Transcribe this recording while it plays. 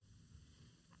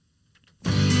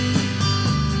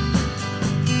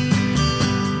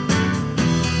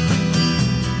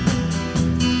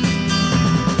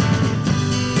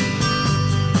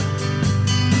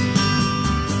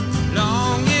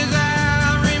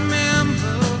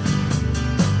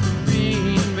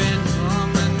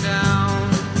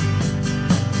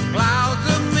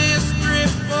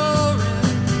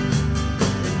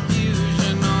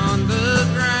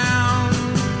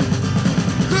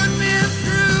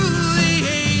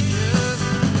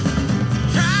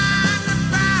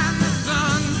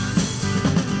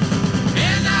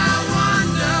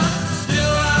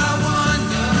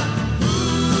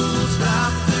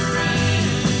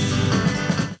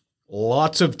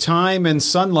Lots of time and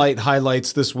sunlight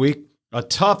highlights this week. A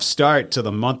tough start to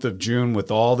the month of June with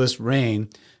all this rain.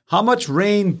 How much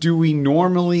rain do we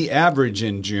normally average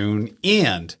in June?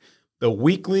 And the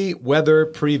weekly weather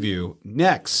preview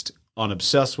next on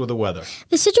Obsessed with the Weather.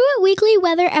 The Scituate Weekly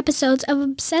Weather episodes of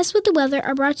Obsessed with the Weather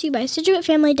are brought to you by Scituate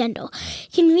Family Dental,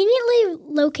 conveniently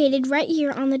located right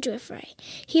here on the Driftway,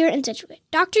 here in Scituate.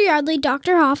 Dr. Yardley,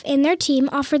 Dr. Hoff, and their team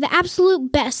offer the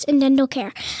absolute best in dental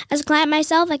care. As a client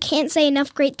myself, I can't say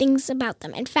enough great things about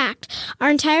them. In fact, our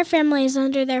entire family is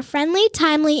under their friendly,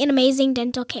 timely, and amazing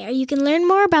dental care. You can learn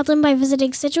more about them by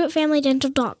visiting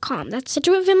ScituateFamilyDental.com. That's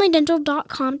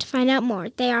ScituateFamilyDental.com to find out more.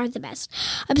 They are the best.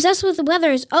 Obsessed with the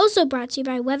Weather is also brought to you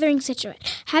by Weathering Scituate.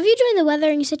 Have you joined the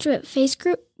Weathering Scituate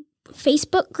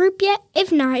Facebook group yet?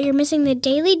 If not, you're missing the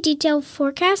daily detailed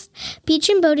forecast, beach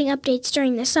and boating updates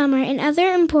during the summer, and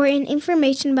other important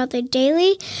information about the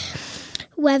daily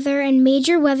weather and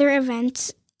major weather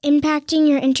events impacting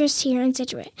your interests here in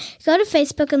Scituate. Go to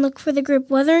Facebook and look for the group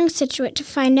Weathering Scituate to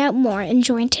find out more and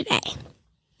join today.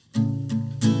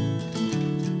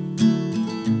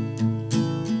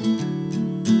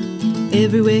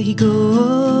 Everywhere he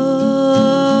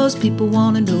goes, people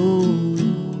want to know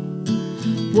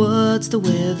what's the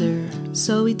weather,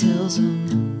 so he tells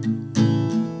them.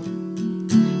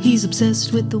 He's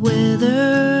obsessed with the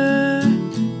weather,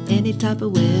 any type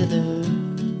of weather,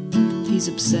 he's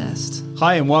obsessed.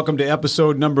 Hi, and welcome to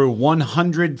episode number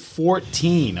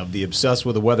 114 of the Obsessed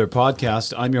with the Weather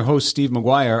podcast. I'm your host, Steve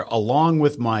McGuire, along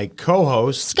with my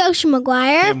co-host, Scotia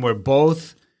McGuire. And we're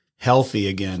both healthy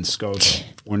again, Scotia.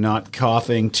 We're not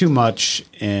coughing too much,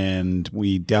 and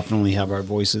we definitely have our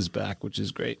voices back, which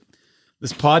is great.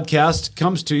 This podcast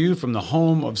comes to you from the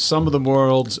home of some of the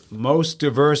world's most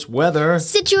diverse weather,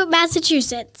 Scituate,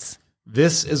 Massachusetts.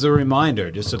 This is a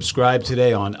reminder to subscribe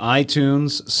today on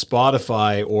iTunes,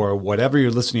 Spotify, or whatever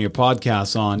you're listening to your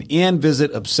podcasts on, and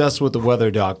visit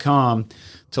obsessedwiththeweather.com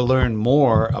to learn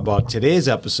more about today's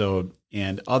episode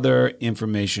and other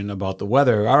information about the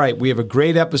weather. All right, we have a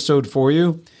great episode for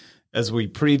you as we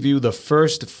preview the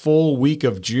first full week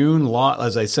of June.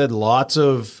 As I said, lots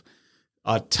of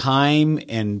time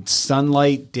and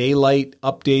sunlight, daylight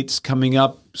updates coming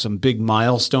up. Some big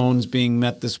milestones being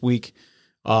met this week.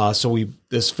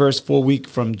 This first full week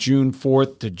from June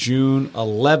 4th to June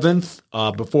 11th.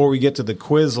 Before we get to the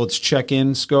quiz, let's check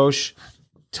in, Scosh.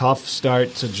 Tough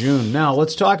start to June. Now,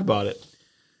 let's talk about it.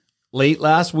 Late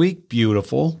last week,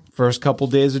 beautiful. First couple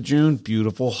days of June,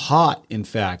 beautiful. Hot, in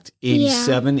fact.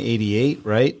 87, 88,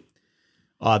 right?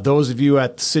 Those of you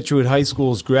at Scituate High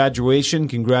School's graduation,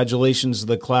 congratulations to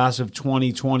the class of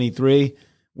 2023.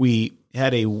 We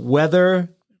had a weather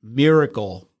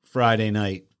miracle Friday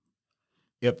night.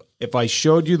 If I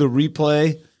showed you the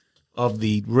replay of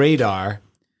the radar,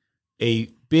 a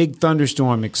big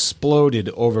thunderstorm exploded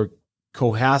over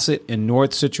Cohasset and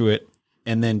North Scituate.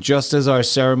 And then just as our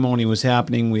ceremony was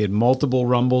happening, we had multiple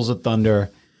rumbles of thunder,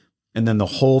 and then the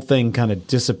whole thing kind of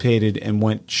dissipated and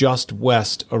went just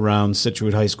west around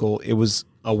Scituate High School. It was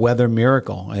a weather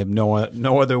miracle. I have no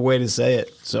other way to say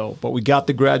it. But we got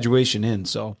the graduation in.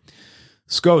 So,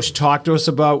 Scosh, talk to us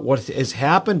about what has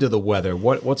happened to the weather.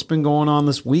 What's been going on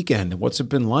this weekend? What's it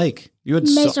been like? You had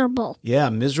miserable.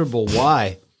 Miserable.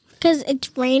 Why? Because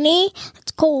it's rainy,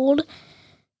 it's cold.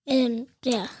 And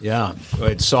yeah. Yeah. I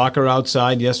had soccer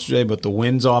outside yesterday, but the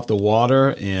wind's off the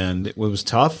water, and it was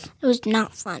tough. It was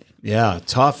not fun. Yeah,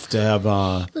 tough to have...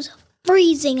 It was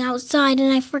freezing outside,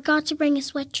 and I forgot to bring a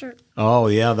sweatshirt. Oh,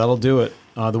 yeah, that'll do it.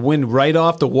 The wind right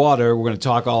off the water. We're going to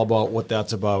talk all about what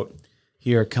that's about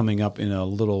here coming up in a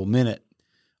little minute.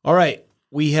 All right,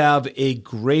 we have a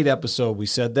great episode. We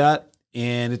said that,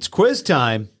 and it's quiz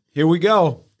time. Here we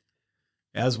go.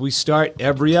 As we start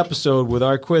every episode with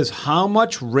our quiz, how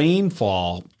much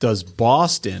rainfall does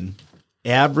Boston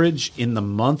average in the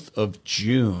month of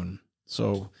June?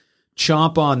 So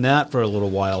chomp on that for a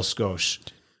little while, Scosh.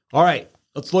 All right,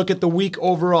 let's look at the week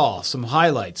overall. Some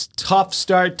highlights. Tough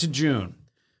start to June.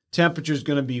 Temperature's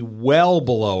going to be well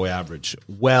below average.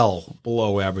 We're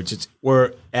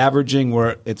averaging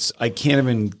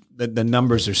the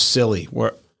numbers are silly.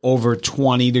 We're over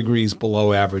 20 degrees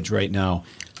below average right now,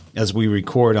 as we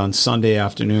record on Sunday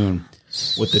afternoon,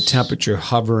 with the temperature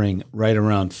hovering right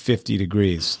around 50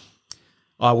 degrees.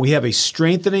 We have a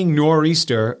strengthening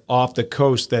nor'easter off the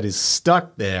coast that is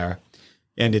stuck there,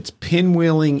 and it's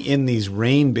pinwheeling in these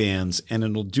rain bands, and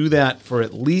it'll do that for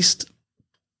at least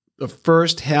the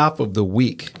first half of the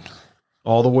week,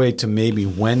 all the way to maybe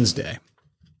Wednesday.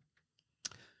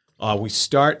 We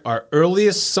start our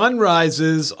earliest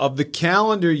sunrises of the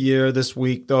calendar year this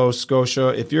week, though, Scotia.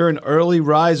 If you're an early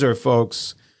riser,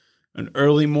 folks, an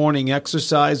early morning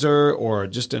exerciser or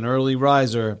just an early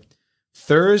riser,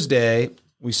 Thursday,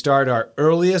 we start our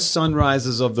earliest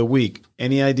sunrises of the week.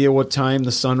 Any idea what time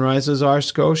the sunrises are,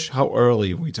 Skosh? How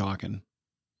early are we talking?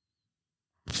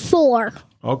 4.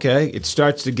 Okay, it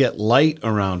starts to get light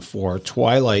around 4.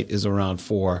 Twilight is around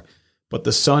 4, but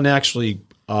the sun actually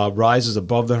rises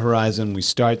above the horizon. We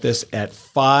start this at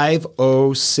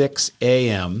 5:06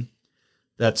 a.m.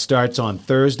 That starts on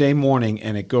Thursday morning,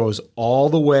 and it goes all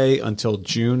the way until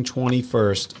June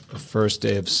 21st, the first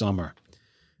day of summer.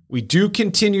 We do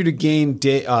continue to gain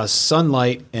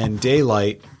sunlight and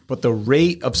daylight, but the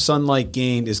rate of sunlight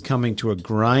gained is coming to a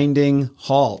grinding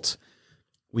halt.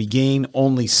 We gain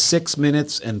only 6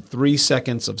 minutes and 3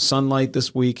 seconds of sunlight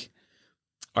this week.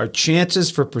 Our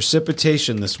chances for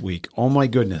precipitation this week, oh my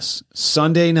goodness,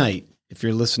 Sunday night, if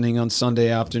you're listening on Sunday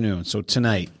afternoon, so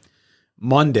tonight,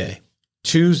 Monday,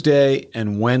 Tuesday,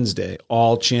 and Wednesday,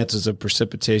 all chances of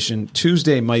precipitation.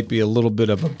 Tuesday might be a little bit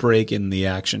of a break in the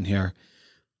action here.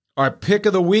 Our pick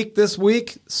of the week this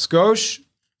week, Skosh,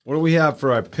 what do we have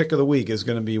for our pick of the week? Is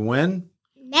going to be when?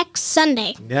 Next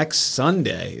Sunday. Next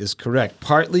Sunday is correct.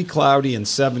 Partly cloudy and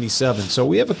 77. So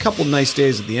we have a couple nice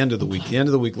days at the end of the week. The end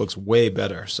of the week looks way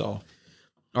better. So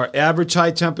our average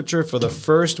high temperature for the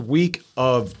first week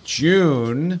of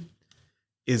June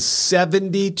is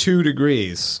 72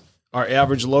 degrees. Our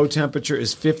average low temperature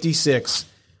is 56.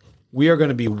 We are going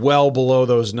to be well below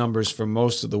those numbers for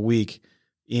most of the week.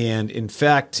 And in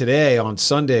fact, today on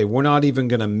Sunday, we're not even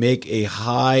going to make a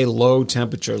high-low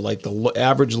temperature. Like the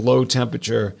average low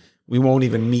temperature, we won't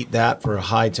even meet that for a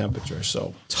high temperature.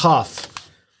 So tough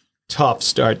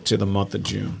start to the month of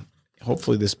June.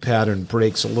 Hopefully this pattern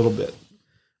breaks a little bit.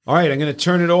 All right, I'm going to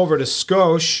turn it over to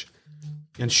Skosh,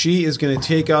 and she is going to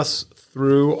take us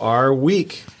through our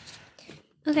week.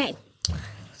 Okay.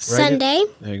 Sunday.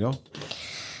 There you go.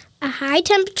 A high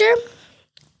temperature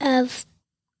of...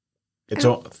 It's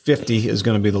 50 is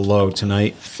going to be the low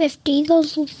tonight. 50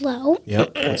 goes low.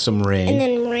 Yep, and some rain. And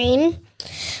then rain.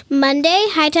 Monday,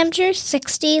 high temperature,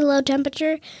 60, low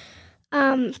temperature,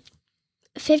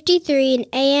 53, and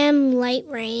AM light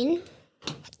rain.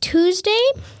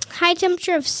 Tuesday, high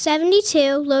temperature of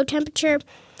 72, low temperature,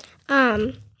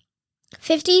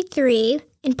 53,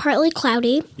 and partly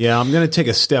cloudy. Yeah, I'm going to take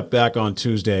a step back on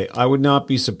Tuesday. I would not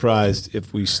be surprised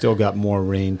if we still got more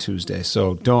rain Tuesday.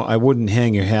 So I wouldn't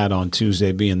hang your hat on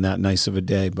Tuesday being that nice of a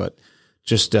day, but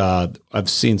just I've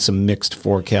seen some mixed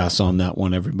forecasts on that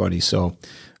one, everybody. So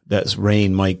that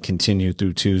rain might continue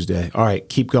through Tuesday. All right,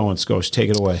 keep going, Skosh. Take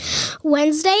it away.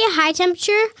 Wednesday, a high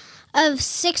temperature of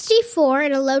 64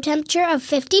 and a low temperature of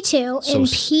 52 in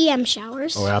PM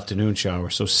showers. Oh, afternoon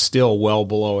showers. So still well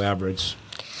below average.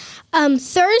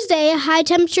 Thursday, a high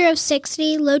temperature of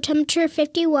 60, low temperature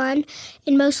 51,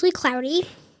 and mostly cloudy.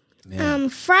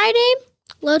 Friday,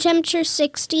 low temperature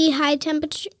 60, high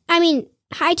temperature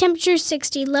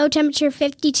 60, low temperature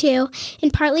 52,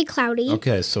 and partly cloudy.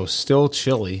 Okay, so still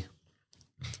chilly.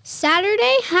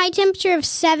 Saturday, high temperature of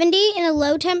 70 and a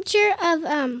low temperature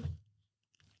of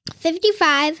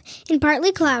 55 and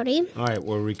partly cloudy. All right,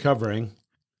 we're recovering.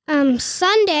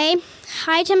 Sunday,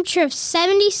 high temperature of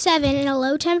 77 and a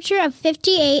low temperature of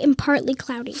 58 and partly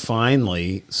cloudy.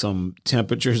 Finally, some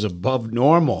temperatures above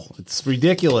normal. It's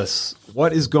ridiculous.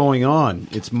 What is going on?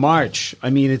 It's March.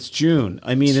 I mean, it's June.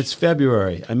 I mean, it's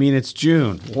February. I mean, it's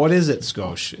June. What is it,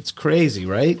 Skosh? It's crazy,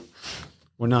 right?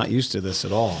 We're not used to this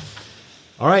at all.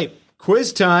 All right,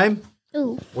 quiz time.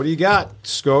 Ooh. What do you got,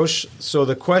 Skosh? So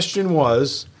the question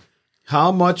was,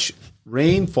 how much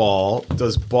rainfall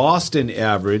does Boston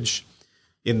average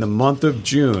in the month of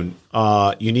June?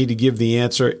 You need to give the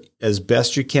answer as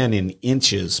best you can in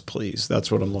inches, please.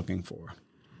 That's what I'm looking for.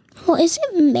 Well, is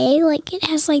it May? Like, it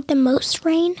has, like, the most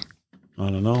rain?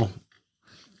 I don't know.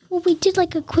 Well, we did,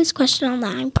 like, a quiz question on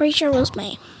that. I'm pretty sure it was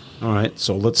May. All right,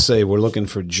 so let's say we're looking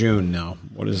for June now.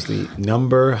 What is the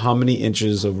number? How many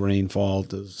inches of rainfall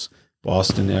does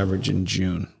Boston average in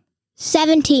June?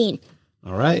 17.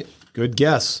 All right, good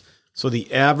guess. So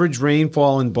the average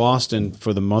rainfall in Boston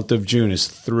for the month of June is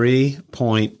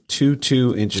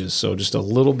 3.22 inches. So just a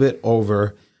little bit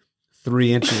over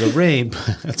 3 inches of rain.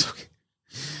 But that's okay.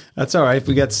 That's all right. If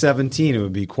we got 17, it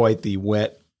would be quite the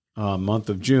wet month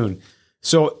of June.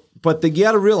 So, but you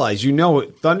got to realize, did you know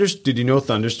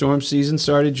thunderstorm season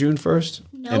started June 1st?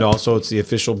 Nope. And also it's the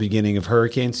official beginning of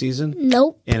hurricane season?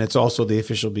 Nope. And it's also the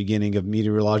official beginning of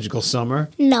meteorological summer?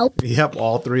 Nope. Yep,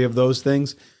 all three of those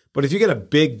things. But if you get a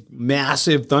big,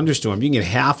 massive thunderstorm, you can get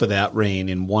half of that rain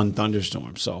in one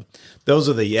thunderstorm. So those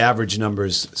are the average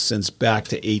numbers since back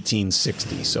to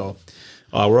 1860. So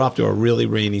we're off to a really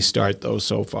rainy start, though,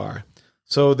 so far.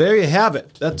 So there you have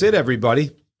it. That's it,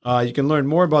 everybody. You can learn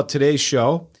more about today's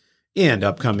show and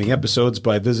upcoming episodes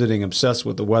by visiting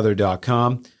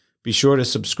obsessedwiththeweather.com. Be sure to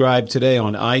subscribe today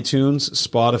on iTunes,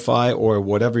 Spotify, or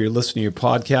whatever you're listening to your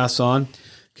podcasts on.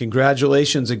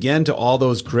 Congratulations again to all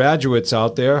those graduates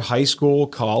out there, high school,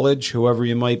 college, whoever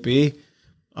you might be.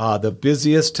 The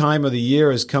busiest time of the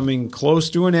year is coming close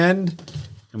to an end,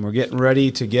 and we're getting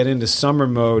ready to get into summer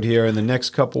mode here in the next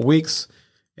couple weeks.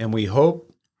 And we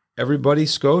hope everybody,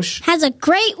 Skosh, has a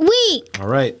great week. All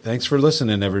right. Thanks for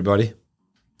listening, everybody.